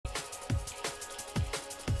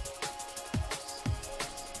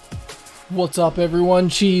What's up everyone,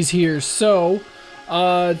 Cheeze here. So,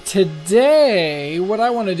 today what I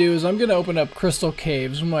want to do is I'm going to open up Crystal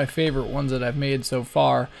Caves, one of my favorite ones that I've made so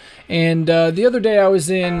far. And the other day I was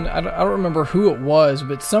in, I don't remember who it was,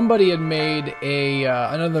 but somebody had made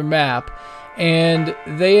another map, and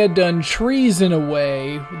they had done trees in a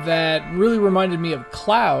way that really reminded me of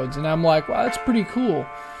clouds, and I'm like, wow, that's pretty cool.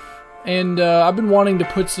 And I've been wanting to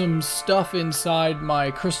put some stuff inside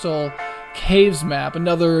my Crystal Caves map,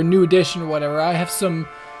 another new addition or whatever. I have some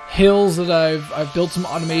hills that I've built some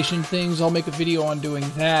automation things. I'll make a video on doing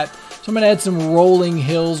that. So I'm gonna add some rolling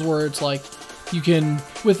hills where it's like you can,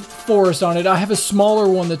 with forest on it. I have a smaller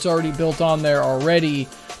one that's already built on there already.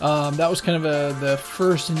 That was kind of the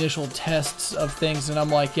first initial tests of things, and I'm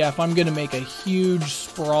like, yeah, if I'm gonna make a huge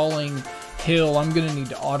sprawling hill, I'm gonna need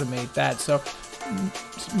to automate that. So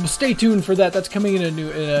stay tuned for that. That's coming in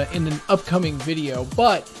in an upcoming video.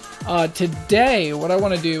 But today what I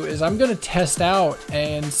want to do is I'm going to test out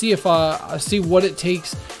and see if see what it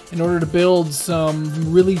takes in order to build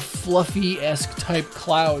some really fluffy-esque type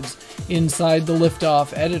clouds inside the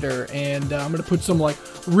LiftOff editor. And I'm going to put some like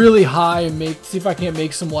really high and see if I can't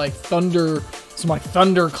make some like thunder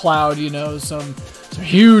cloud, you know, some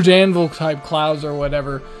huge anvil type clouds or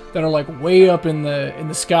whatever that are like way up in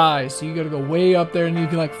the sky. So you got to go way up there, and you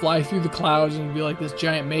can like fly through the clouds and be like this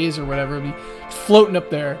giant maze or whatever. It'll be floating up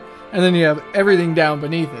there, and then you have everything down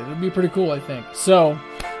beneath it. It'd be pretty cool, I think. So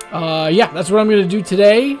yeah, that's what I'm gonna do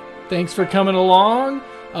today. Thanks for coming along.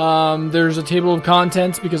 There's a table of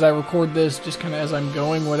contents because I record this just kind of as I'm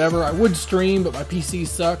going, whatever. I would stream, but my PC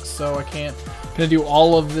sucks, so I can't kind of do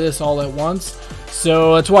all of this all at once.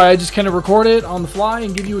 So that's why I just kind of record it on the fly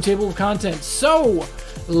and give you a table of contents. So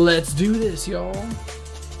let's do this, y'all.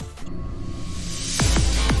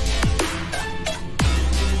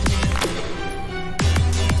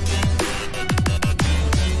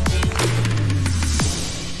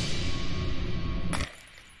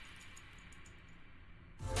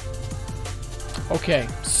 Okay,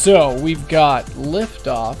 so we've got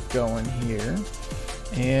LiftOff going here,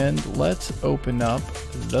 and let's open up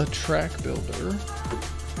the track builder.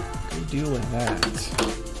 Go deal with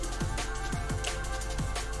that.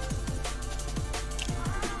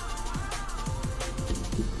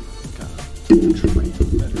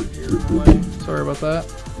 Better here. Sorry about that.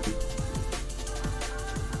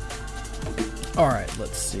 Alright,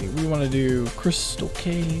 let's see. We want to do Crystal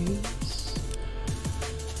Caves.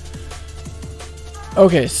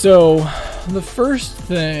 Okay, so the first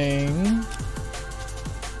thing...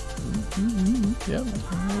 yeah,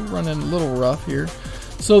 we're running a little rough here.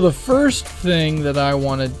 So the first thing that I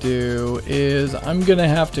want to do is I'm going to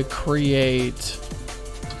have to create...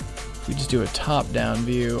 we just do a top-down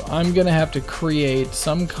view. I'm gonna have to create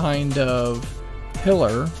some kind of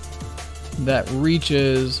pillar that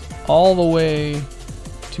reaches all the way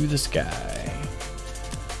to the sky.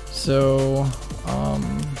 So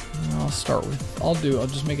I'll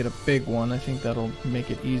just make it a big one. I think that'll make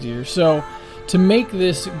it easier. So to make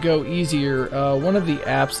this go easier, one of the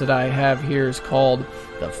apps that I have here is called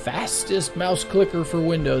the fastest mouse clicker for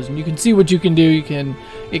Windows, and you can see what you can do.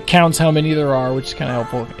 It counts how many there are, which is kind of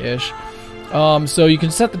helpful-ish. So you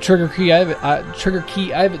can set the trigger key. I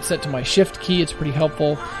have it set to my shift key. It's pretty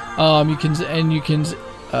helpful. You can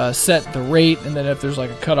set the rate, and then if there's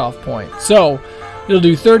like a cutoff point. So it'll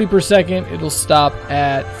do 30 per second. It'll stop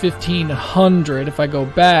at 1500. If I go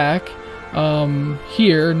back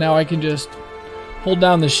here, now I can just hold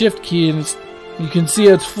down the shift key, and you can see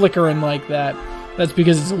it's flickering like that. That's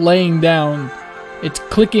because it's laying down. It's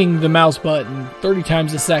clicking the mouse button 30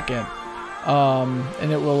 times a second.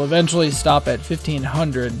 And it will eventually stop at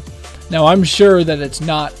 1500. Now I'm sure that it's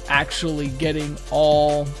not actually getting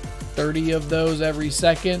all 30 of those every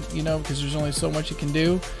second, you know, because there's only so much it can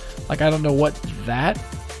do. Like, I don't know what that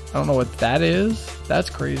is. That's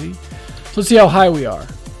crazy. So let's see how high we are.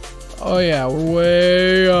 Oh yeah, we're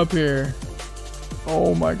way up here.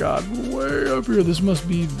 Oh my god, we're way up here. This must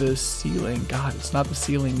be the ceiling. God, it's not the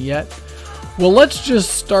ceiling yet. Well, let's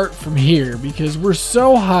just start from here because we're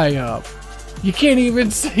so high up. You can't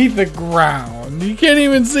even see the ground. You can't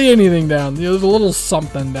even see anything down there. There's a little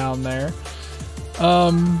something down there.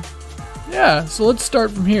 Yeah, so let's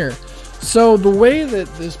start from here. So the way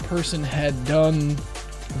that this person had done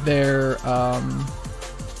their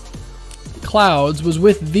clouds was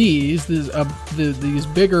with these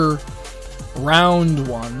bigger round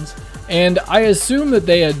ones. And I assume that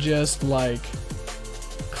they had just like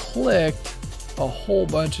clicked a whole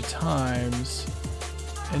bunch of times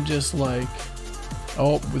and just like,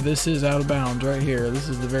 oh, this is out of bounds right here. This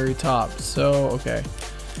is the very top. So okay,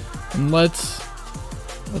 and let's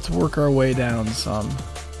work our way down some.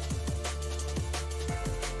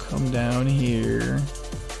 come down here,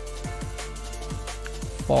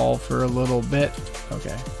 fall for a little bit.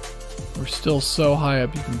 Okay, we're still so high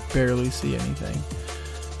up you can barely see anything.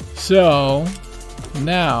 So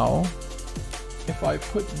now if I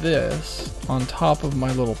put this on top of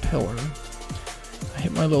my little pillar, I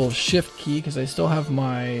hit my little shift key because I still have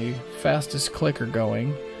my fastest clicker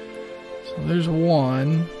going. So there's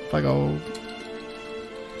one. If I go,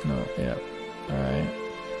 no, yeah, all right.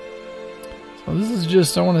 So this is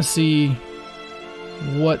just, I want to see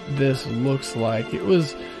what this looks like. It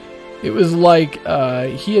was like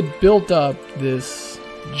he had built up this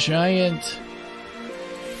giant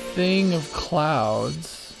thing of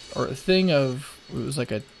clouds, or a thing of, it was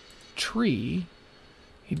like a tree.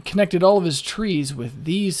 He'd connected all of his trees with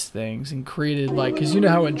these things and created, like, because you know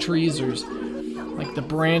how in trees there's like the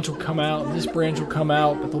branch will come out and this branch will come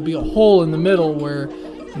out, but there'll be a hole in the middle where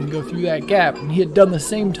you can go through that gap. And he had done the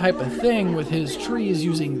same type of thing with his trees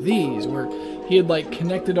using these, where he had like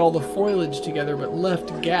connected all the foliage together but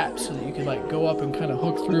left gaps so that you could like go up and kind of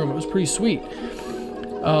hook through them. It was pretty sweet.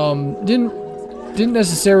 Didn't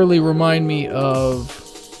necessarily remind me of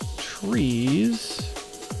trees,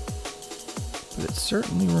 but it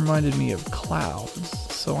certainly reminded me of clouds.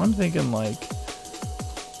 So I'm thinking, like,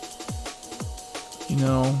 you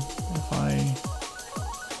know, if I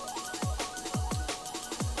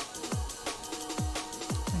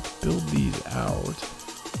build these out,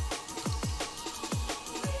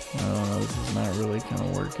 I don't know, this is not really kind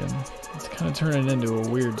of working. It's kind of turning into a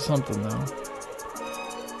weird something though.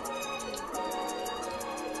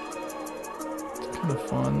 It's kind of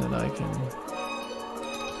fun that I can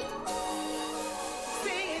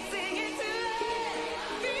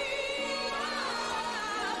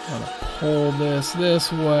pull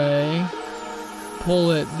this way,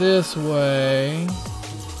 pull it this way,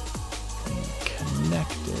 and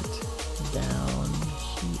connect it down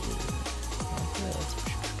here like this.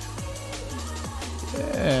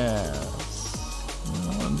 Yes. And I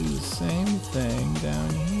want to do the same thing down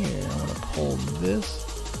here. I want to pull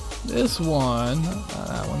this one, not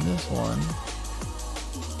that one, this one,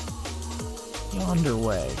 yonder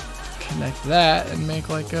way. Connect that and make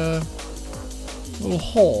like a little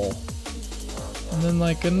hole, and then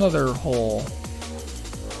like another hole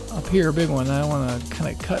up here, a big one. I want to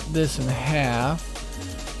kind of cut this in half.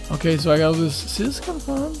 Okay, so I got this. See, this is kind of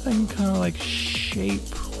fun. I can kind of like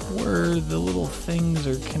shape where the little things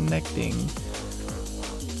are connecting.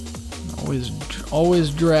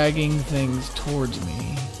 Always dragging things towards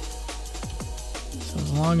me. So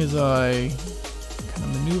as long as I kind of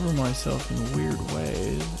maneuver myself in weird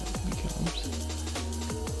ways,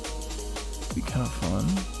 be kind of fun.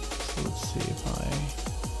 So let's see if I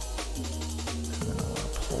want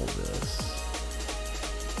to pull this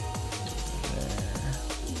there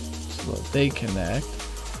so that they connect,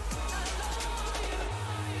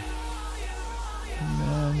 and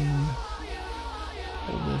then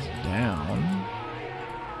pull this down,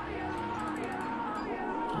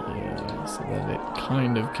 yeah, so that it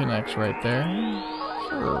kind of connects right there.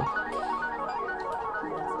 Sure.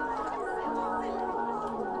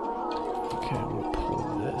 Okay, we'll pull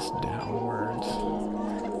this downwards.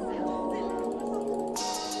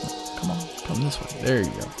 Come on, come this way. There you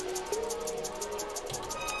go.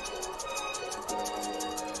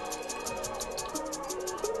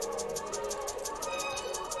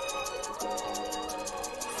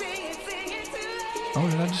 Oh,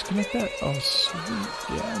 did I just connect that? Oh, sweet.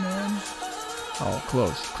 Yeah, man. Oh,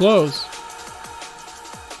 close. Close!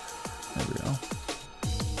 There we go.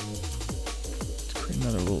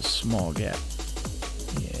 Another little small gap.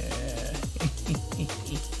 Yeah.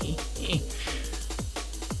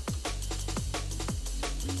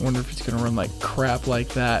 I wonder if it's gonna run like crap like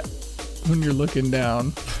that when you're looking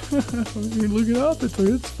down. When you're looking up,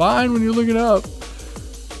 it's fine when you're looking up.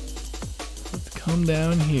 Let's come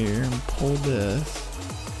down here and pull this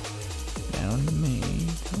down to me.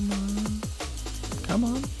 Come on. Come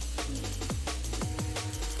on.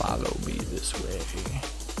 Follow me this way.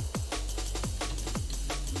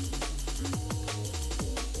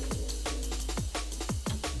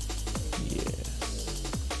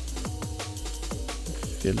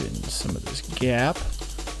 Fill in some of this gap.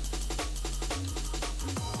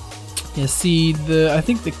 Yeah, see, I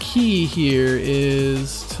think the key here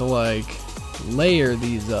is to like layer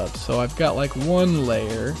these up. So I've got like one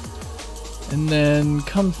layer, and then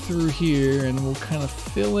come through here and we'll kind of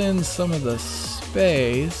fill in some of the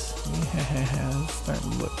space. Yeah, it's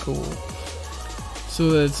starting to look cool.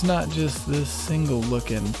 So that it's not just this single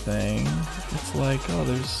looking thing. It's like, oh,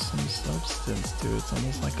 there's some substance to it. It's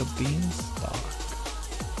almost like a beanstalk.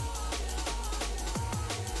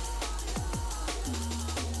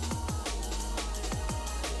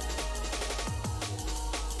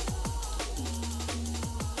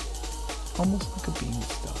 almost like a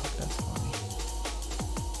beanstalk. That's funny.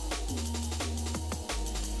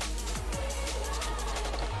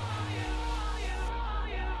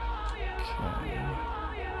 Okay.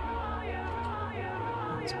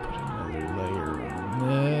 Let's put another layer on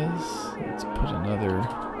this. Let's put another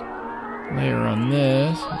layer on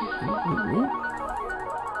this. Ooh, ooh, ooh.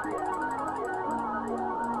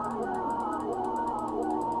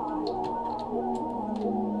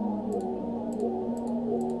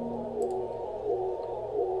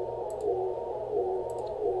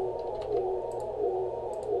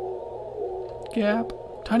 Gap,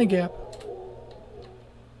 tiny gap.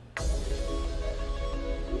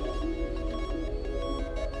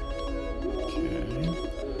 Okay.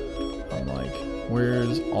 I'm like,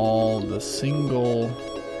 where's all the single?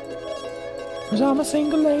 Where's all my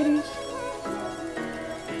single ladies?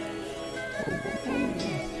 Whoa, whoa, whoa.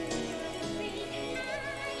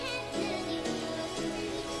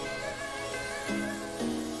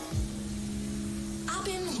 I've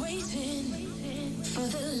been waiting for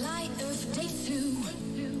the light of day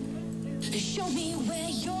to show me where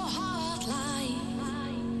your heart lies.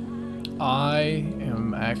 I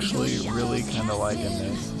am actually really kind of liking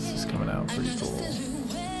this. This is coming out pretty cool.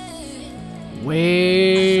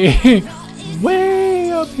 Way,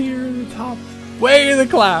 way up here in the top, way in the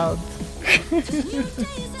clouds.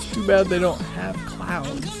 Too bad they don't have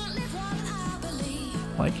clouds.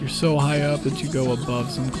 Like you're so high up that you go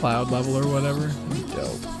above some cloud level or whatever.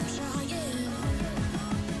 Dope.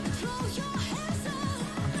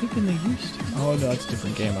 I'm thinking they used to. Oh no, that's a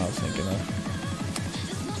different game I was thinking of.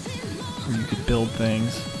 Where you could build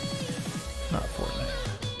things. Not Fortnite.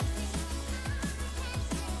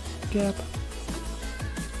 Gap.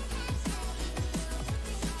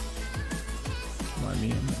 Remind me,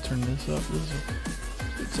 I'm gonna turn this up. This is a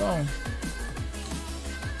good song.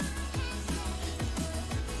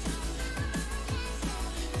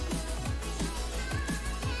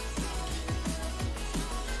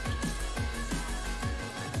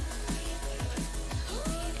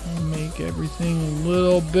 Make everything a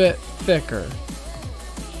little bit thicker.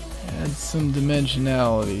 Add some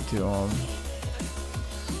dimensionality to them.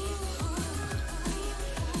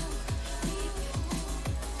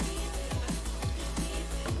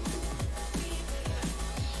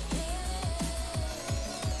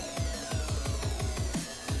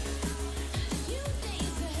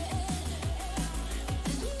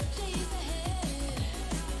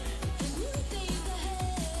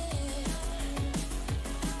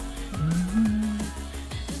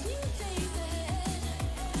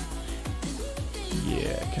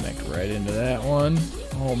 Connect right into that one.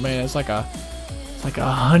 Oh man, it's like a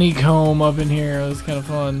honeycomb up in here. That's kind of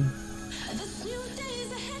fun.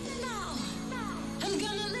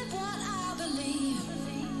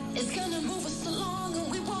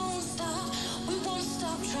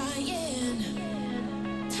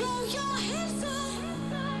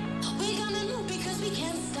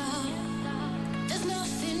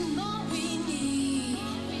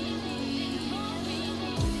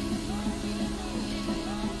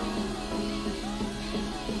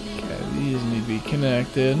 These need to be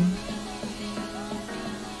connected.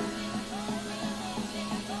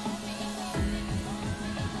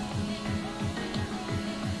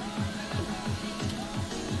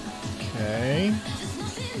 Okay.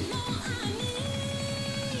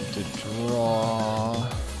 To draw.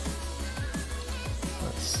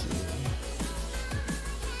 Let's see.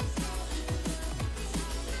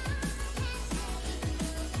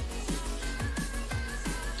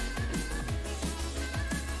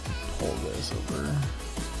 Pull this over.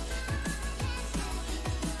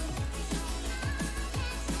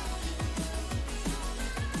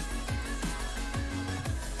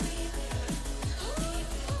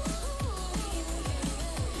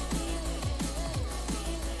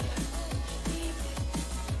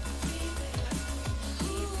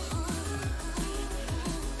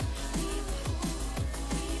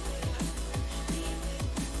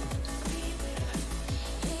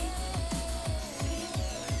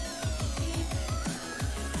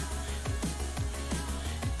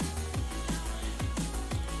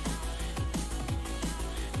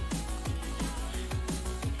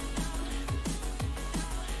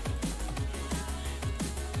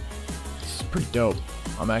 Pretty dope.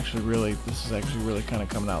 This is actually really kind of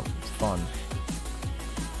coming out. It's fun.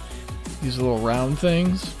 These little round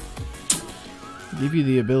things give you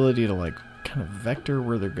the ability to like kind of vector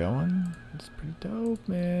where they're going. It's pretty dope,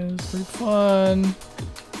 man. It's pretty fun.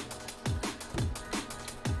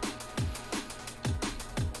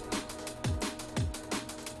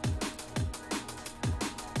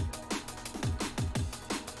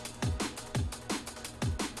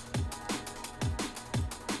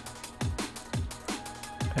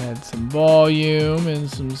 Add some volume and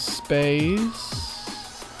some space.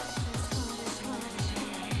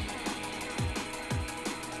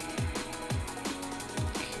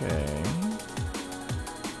 Okay.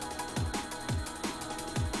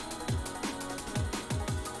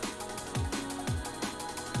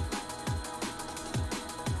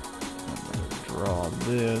 I'm going to draw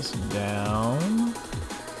this down.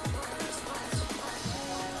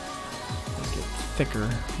 Make it thicker,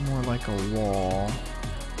 more like a wall.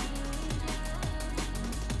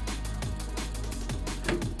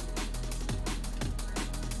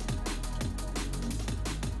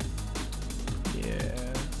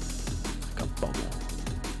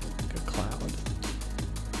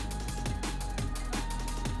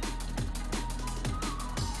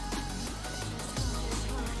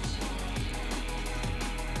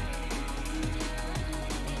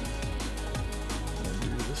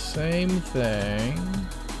 Same thing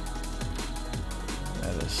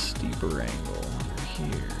at a steeper angle over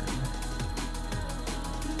here.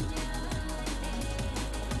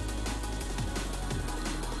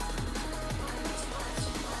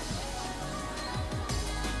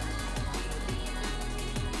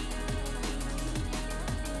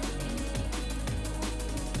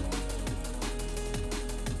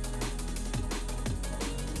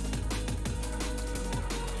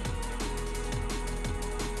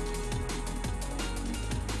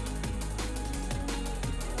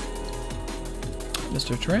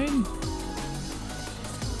 Mr. Train?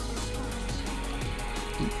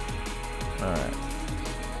 Alright.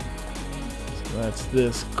 So that's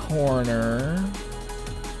this corner.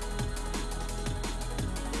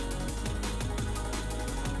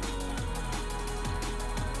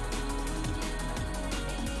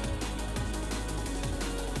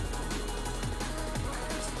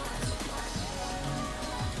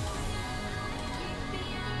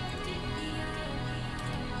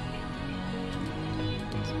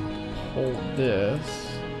 Hold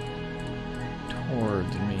this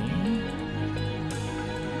towards me.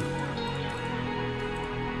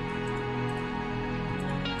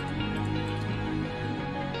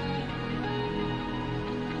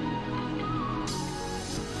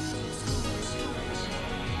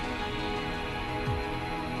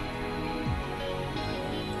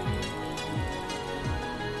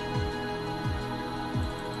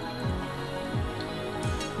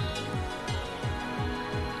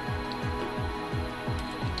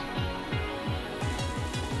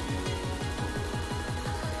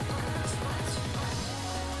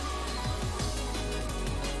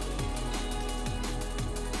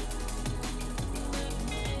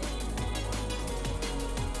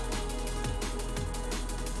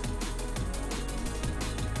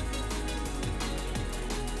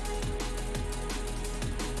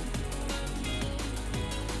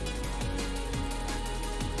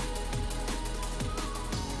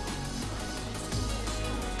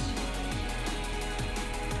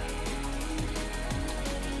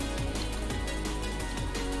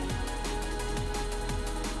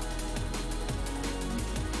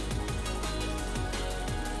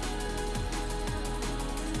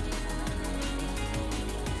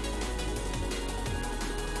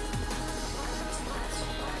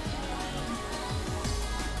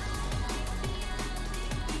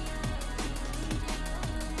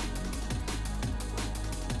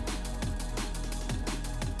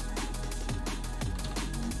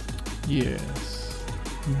 Yes.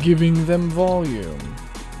 Giving them volume.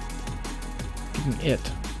 Giving it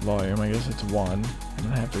volume. I guess it's one. I'm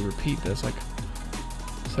gonna have to repeat this like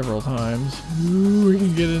several times. Ooh, we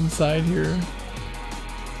can get inside here.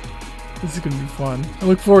 This is gonna be fun. I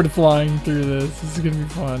look forward to flying through this. This is gonna be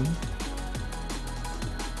fun.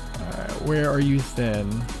 Alright, where are you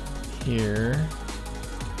thin? Here.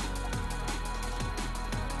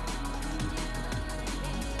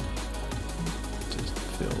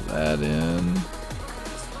 Fill that in.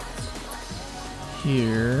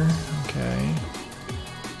 Here, okay.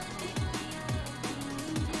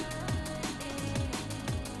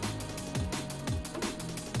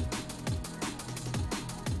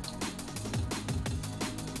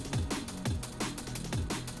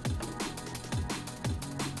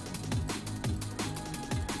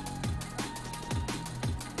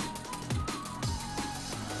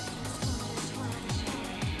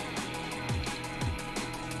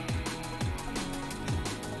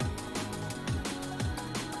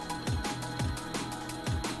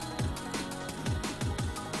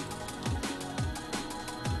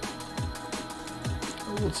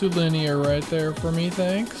 A little too linear right there for me,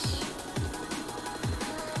 thanks.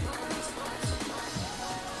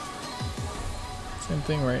 Same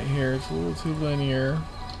thing right here, it's a little too linear.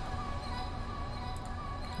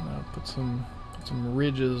 put some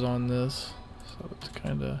ridges on this, so it's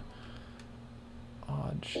kind of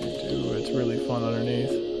odd shape. Ooh, it's really fun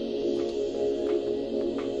underneath.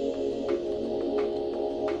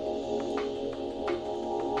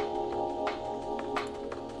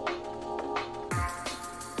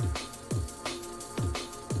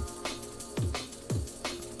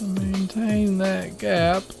 Maintain that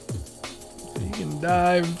gap so you can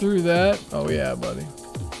dive through that. Oh yeah, buddy.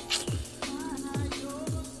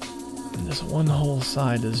 And this one whole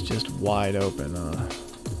side is just wide open.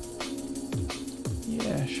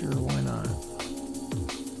 Yeah, sure, why not?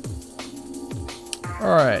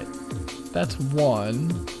 Alright, that's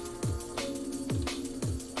one.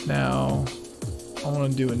 Now, I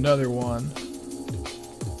want to do another one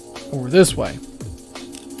over this way.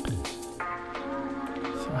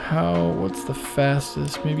 What's the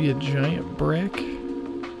fastest? Maybe a giant brick?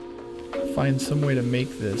 Find some way to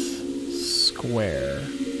make this square.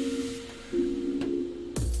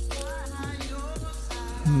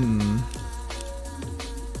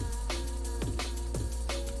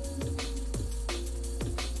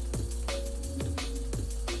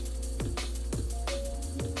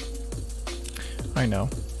 I know.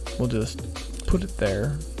 We'll just put it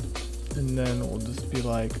there, and then we'll just be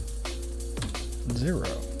like 0.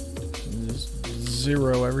 Just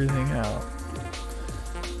zero everything out.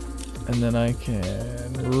 And then I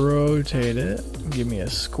can rotate it, give me a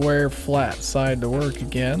square flat side to work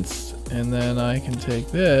against, and then I can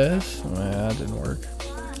take this. Well, that didn't work.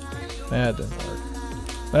 That didn't work.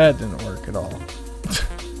 That didn't work at all.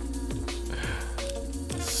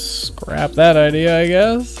 Scrap that idea, I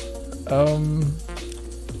guess. I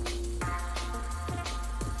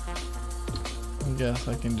guess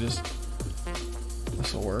I can just,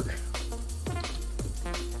 this'll work.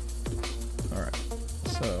 Alright,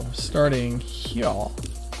 so starting here,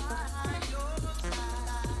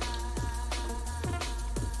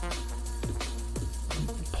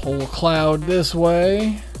 pull a cloud this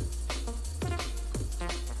way.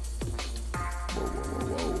 Whoa, whoa,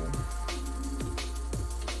 whoa, whoa.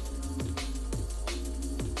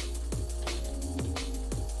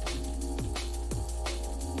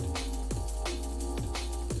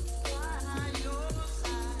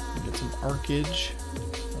 Get some arcage.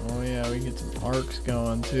 Oh yeah, we get some arcs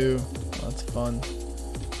going too. That's fun.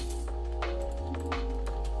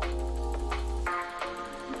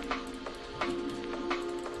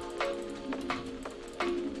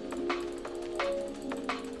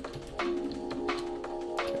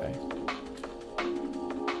 Okay.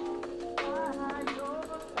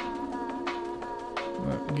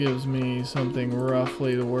 That gives me something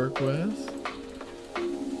roughly to work with.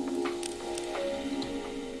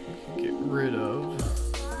 Get rid of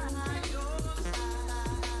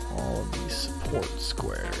all of these support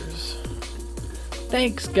squares.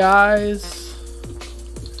 Thanks, guys.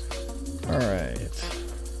 Alright.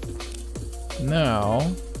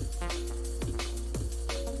 Now,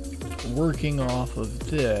 working off of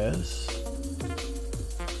this,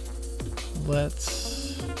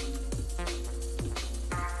 let's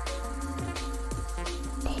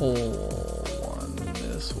pull one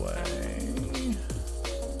this way.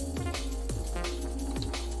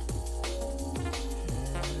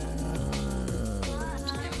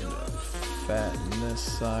 Fatten this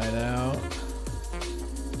side out.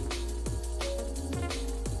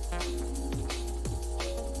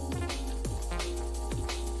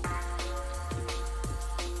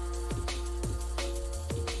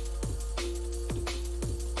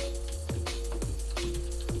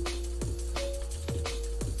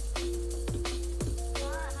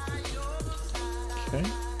 Okay.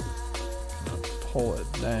 Pull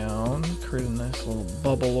it down, create a nice little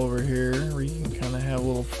bubble over here where you can kind of have a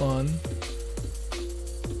little fun.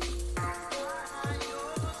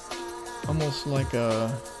 Almost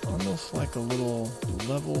like a little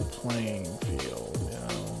level playing field, you know,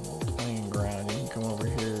 a little playing ground. You can come over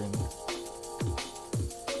here and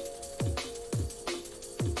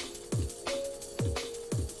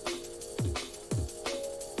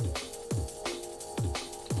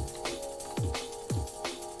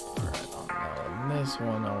alright, on this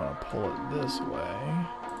one I want to pull it this way.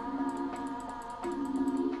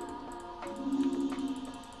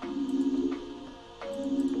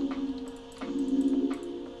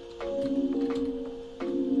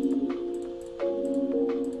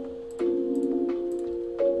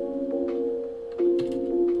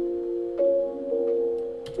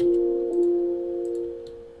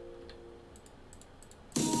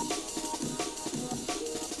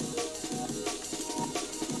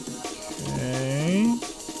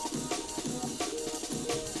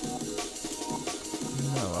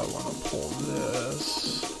 Pull this.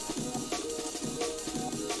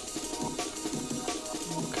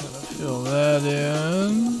 Fill that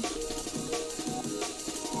in.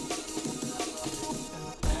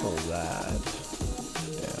 Pull that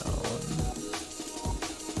down.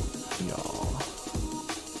 Y'all.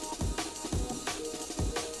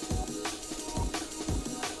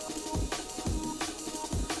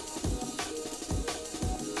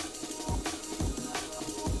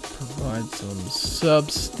 Provide some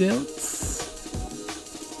substance.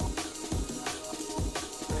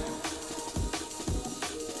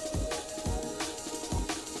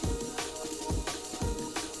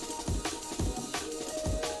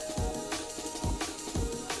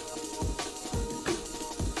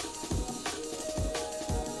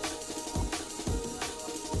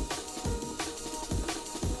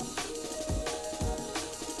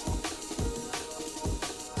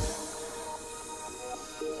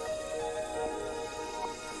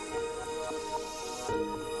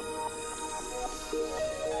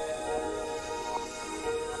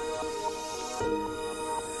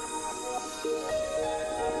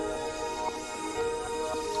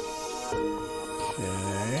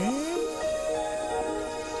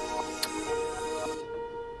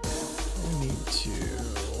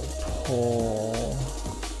 Pull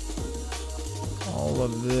all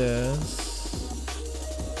of this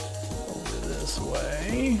over this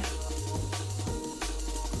way.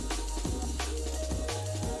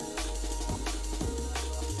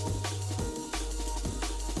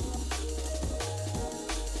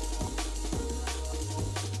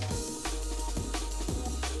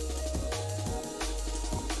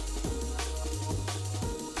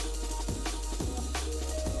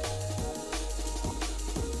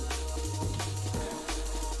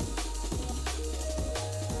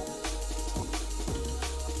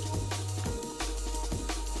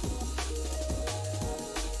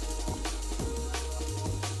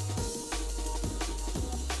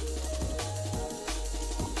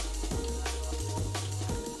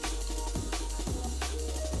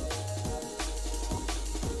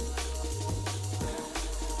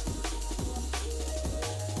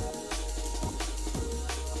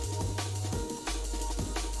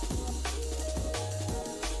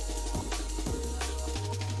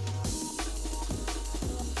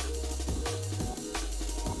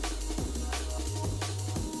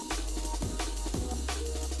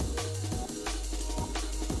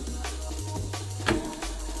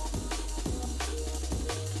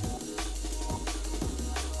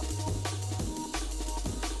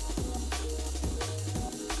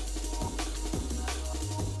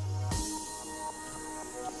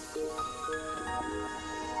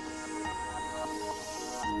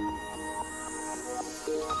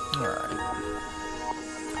 Alright.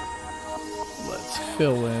 Let's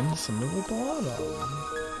fill in some of the bottom.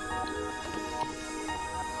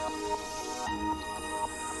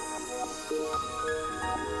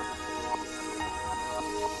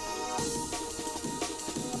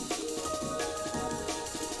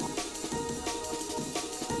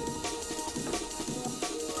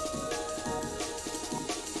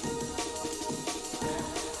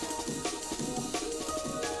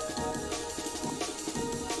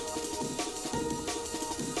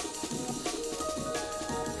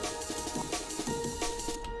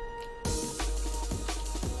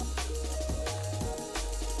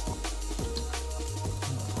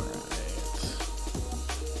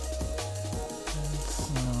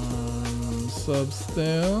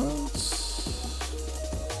 Substance.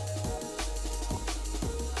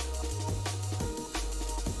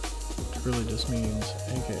 Which really just means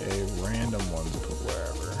aka random ones put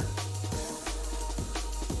wherever.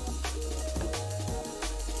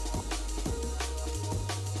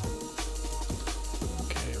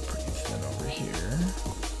 Okay, pretty thin over here.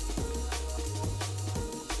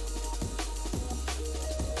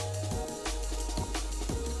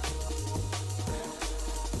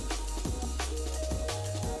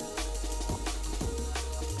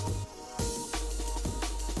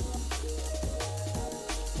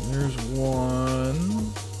 There's one,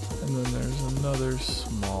 and then there's another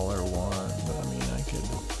smaller one, but I mean, I could,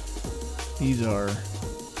 these are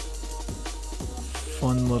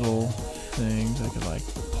fun little things. I could like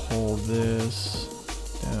pull this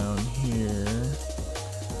down here.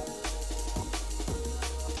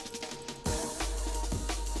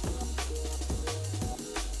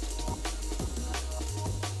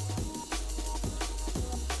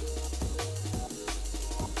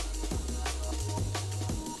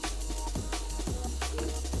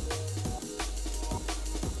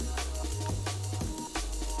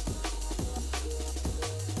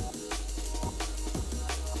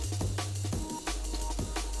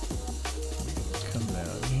 Come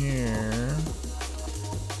down here.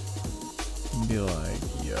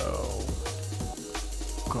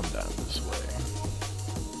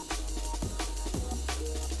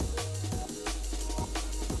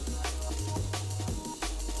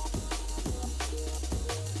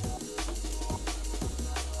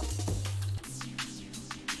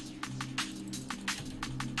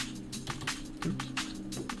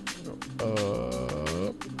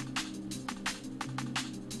 up.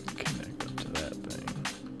 Connect up to that thing.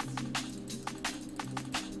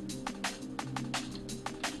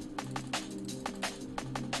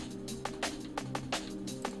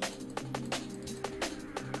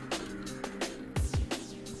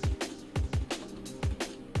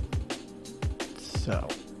 So.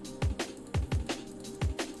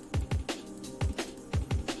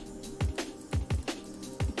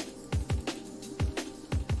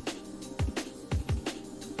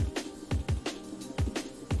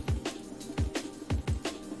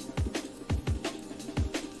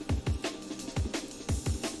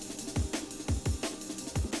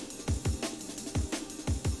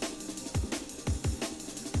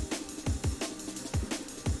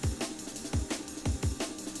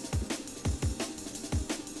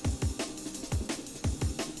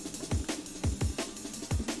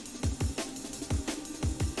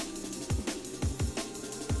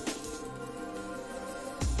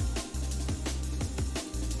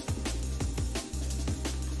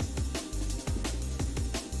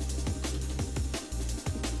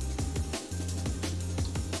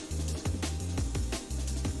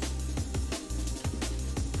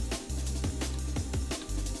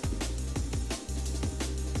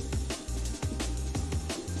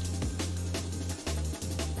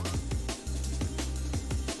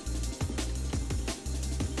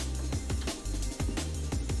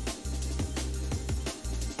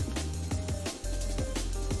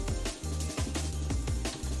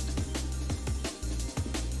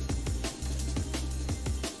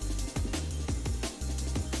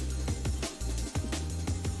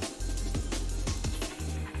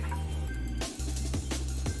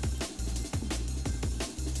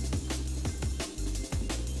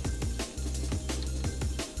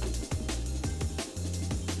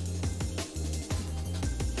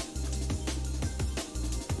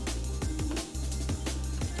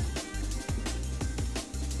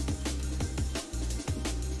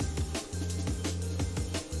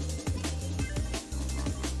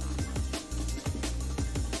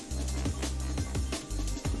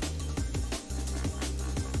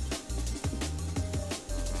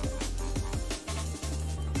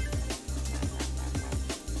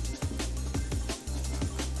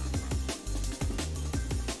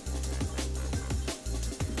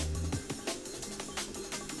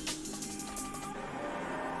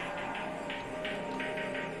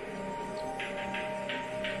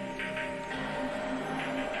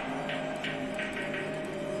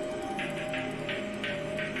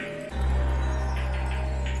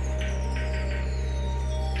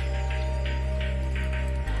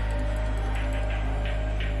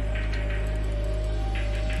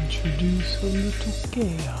 Introduce a little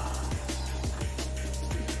chaos.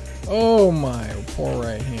 Oh my poor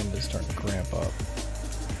right hand is starting to cramp up.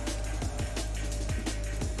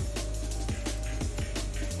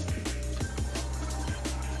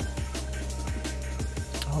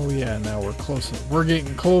 Oh yeah, now we're closer. We're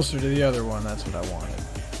getting closer to the other one. That's what I wanted.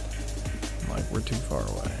 I'm like, we're too far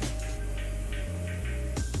away.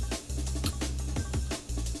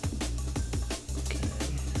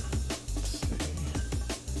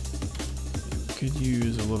 Could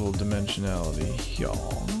use a little dimensionality here.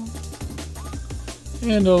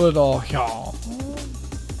 And a little here.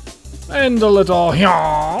 And a little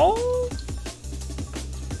here.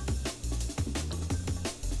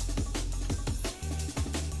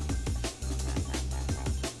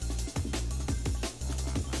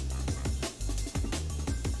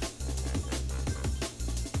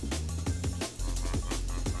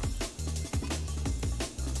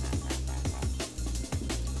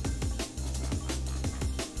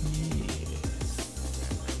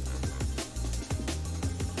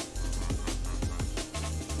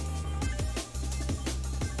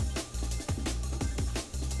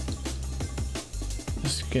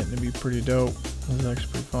 Getting to be pretty dope. This is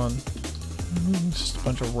actually pretty fun. Just a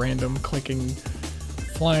bunch of random clicking,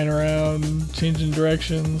 flying around, changing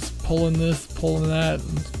directions, pulling this, pulling that.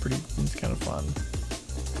 It's kind of fun.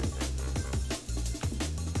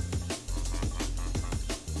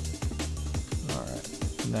 Alright,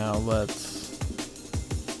 now let's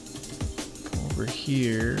go over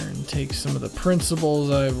here and take some of the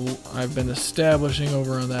principles I've been establishing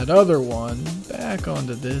over on that other one back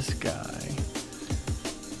onto this guy.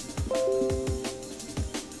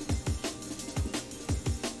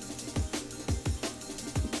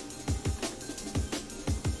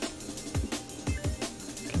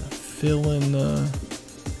 Fill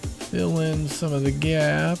in some of the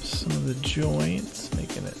gaps, some of the joints,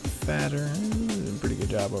 making it fatter. Doing a pretty good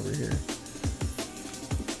job over here.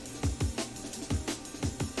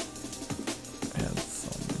 Add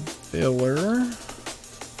some filler.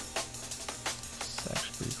 It's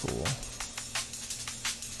actually pretty cool.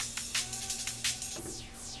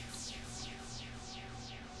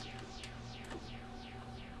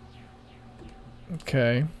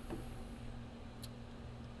 Okay.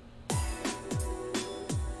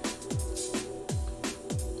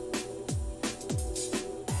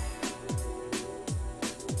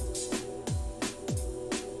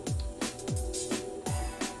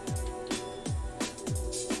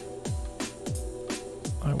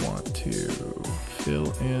 I want to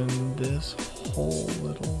fill in this whole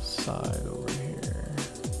little side over here.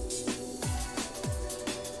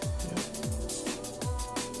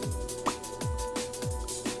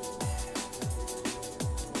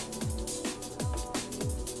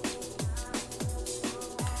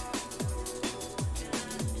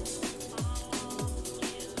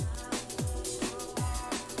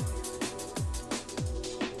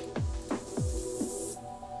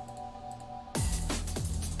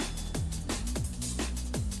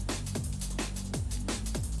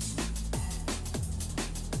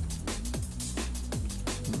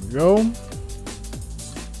 Go.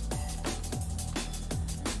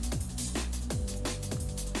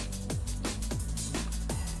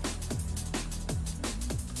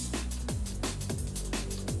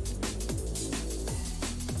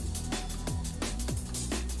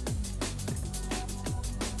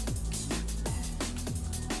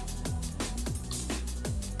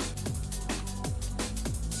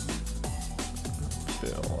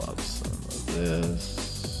 Fill up some of this.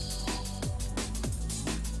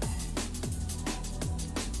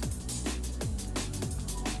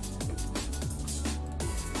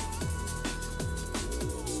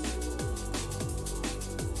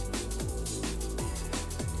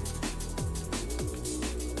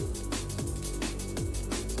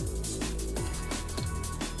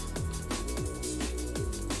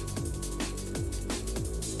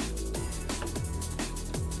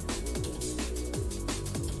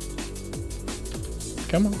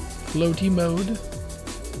 Come on, floaty mode.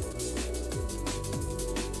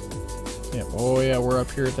 Yeah, oh yeah, we're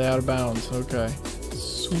up here at the out of bounds. Okay,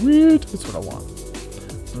 sweet. That's what I want.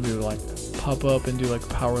 I'll do like pop up and do like a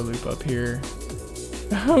power loop up here.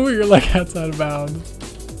 We're like outside of bounds.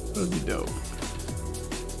 That'd be dope.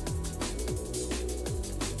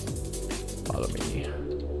 Follow me.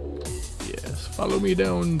 Yes, follow me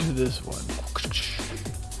down to this one.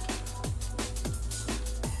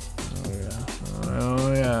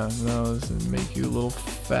 Oh yeah, no, this will make you a little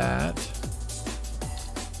fat.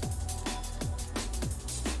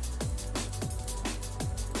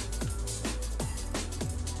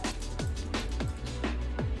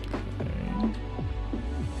 Okay.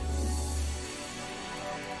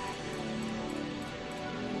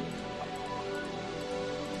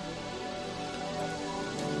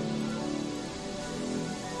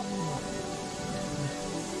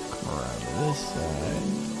 Come around to this side.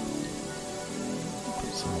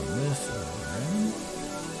 Some of this side.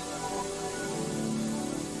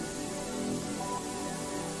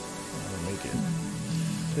 Make it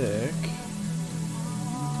thick.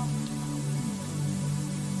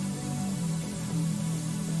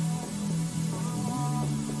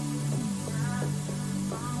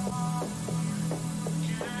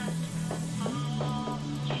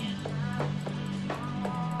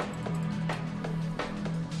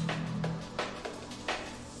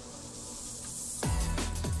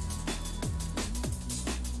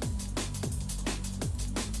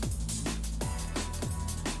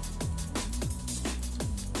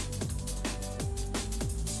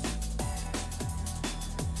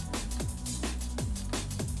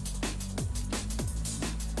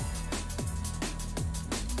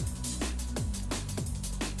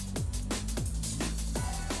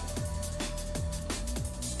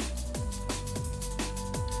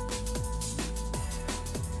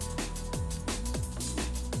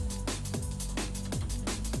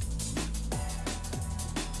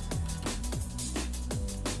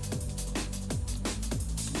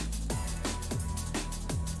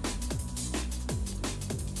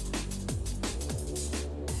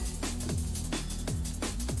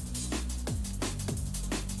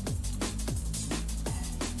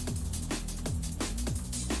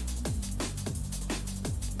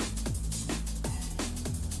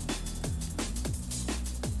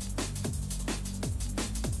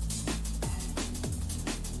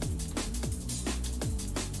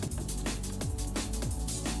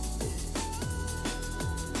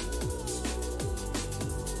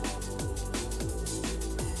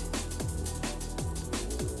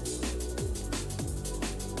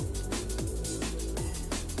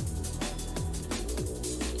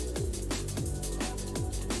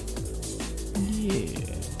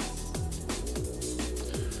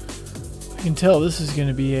 You can tell this is going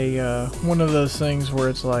to be a one of those things where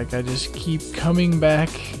it's like I just keep coming back,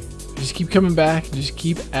 just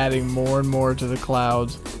keep adding more and more to the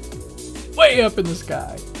clouds way up in the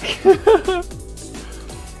sky.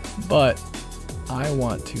 But I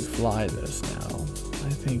want to fly this now. I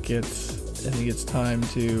think it's time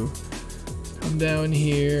to come down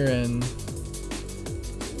here and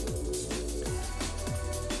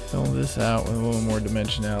fill this out with a little more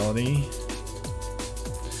dimensionality.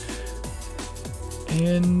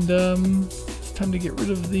 And it's time to get rid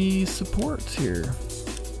of the supports here.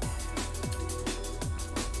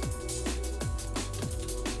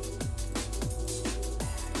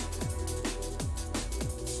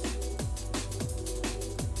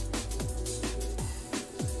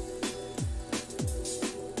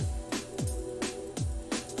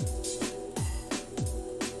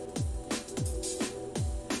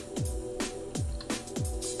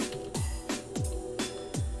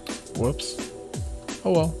 Whoops.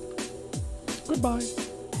 Oh well. Goodbye.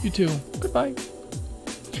 You too. Goodbye.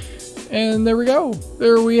 And there we go.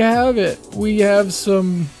 There we have it. We have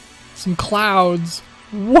some clouds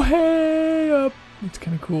way up. It's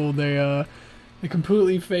kind of cool. They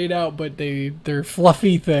completely fade out, but they're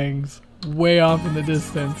fluffy things way off in the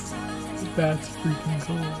distance. That's freaking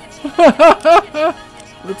cool.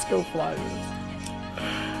 Let's go fly this.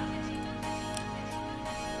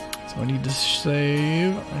 So I need to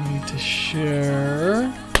save, I need to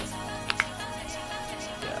share.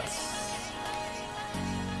 Yes.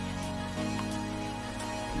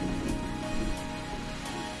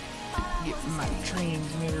 Get my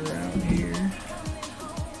transmitter out here.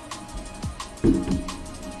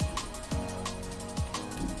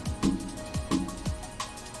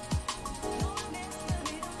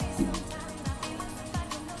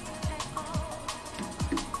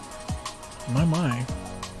 My.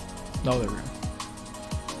 Oh, there we go.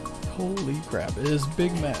 Holy crap, it is a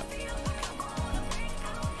big map.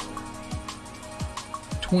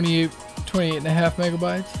 28.5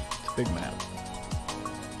 megabytes. It's a big map.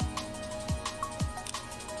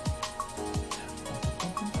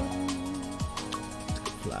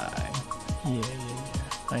 Fly. Yeah.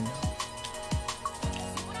 I know.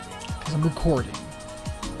 Because I'm recording.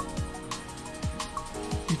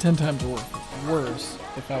 It'd be 10 times worse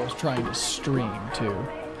if I was trying to stream too.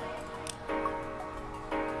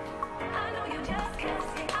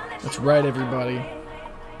 That's right, everybody.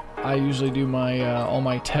 I usually do my all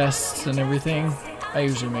my tests and everything. I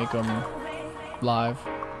usually make them live.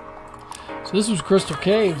 So this was Crystal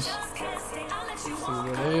Caves. Let's see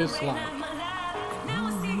what it is like.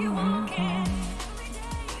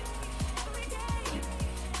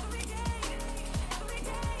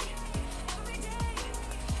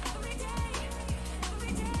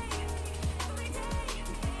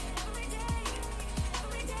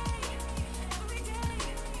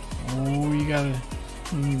 Oh, you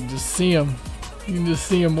can just see him. You can just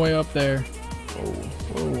see him way up there.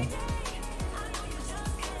 Whoa.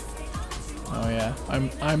 Oh yeah,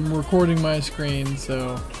 I'm recording my screen,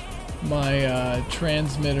 so my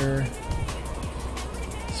transmitter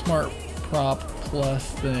smart prop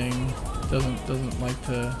plus thing doesn't like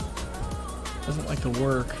to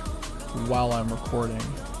work while I'm recording.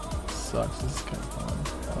 Sucks. This is kind of fun.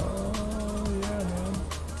 Oh yeah, man.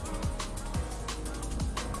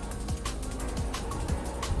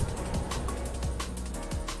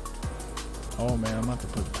 Oh man, I'm about to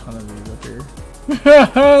put a ton of these up here.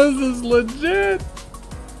 This is legit!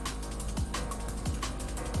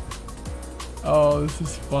 Oh, this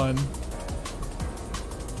is fun.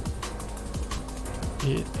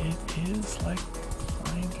 It is like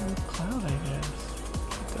flying through a cloud, I guess.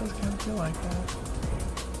 It does kind of feel like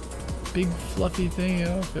that. Big fluffy thing, you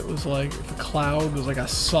know, if it was like, if a cloud was like a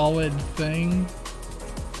solid thing.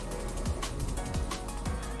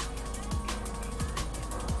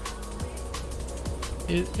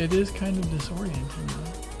 It is kind of disorienting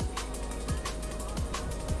though.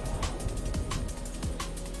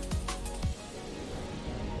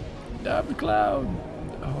 Stop the cloud!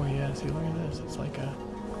 Oh yeah, see, look at this. It's like a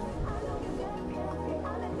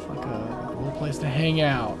little place to hang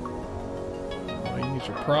out. Oh, you can get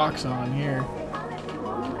your procs on here.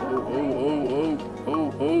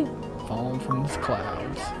 Oh. Falling from the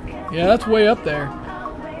clouds. Yeah, that's way up there.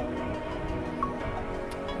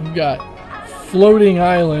 We've got floating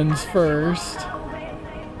islands first,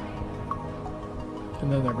 and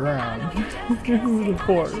then the ground. The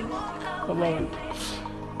forest. I love it.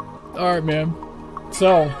 Alright, man.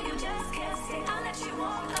 So,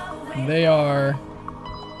 they are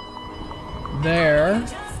there,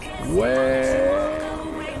 way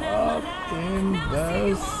up in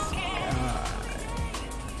the sky.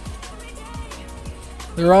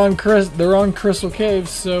 they're on Crystal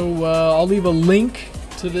Caves. So I'll leave a link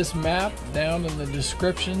to this map down in the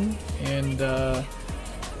description, and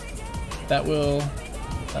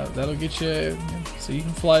that'll get you, so you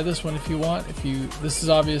can fly this one if you want. This is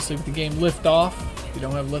obviously the game LiftOff. If you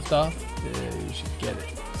don't have LiftOff, you should get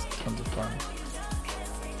it. It's tons of fun.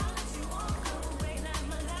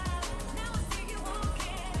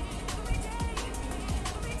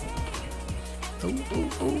 Oh,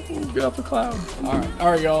 get off the cloud.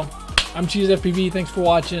 Alright, y'all. I'm Cheeze FPV. Thanks for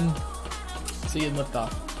watching. See you in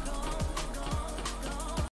LiftOff.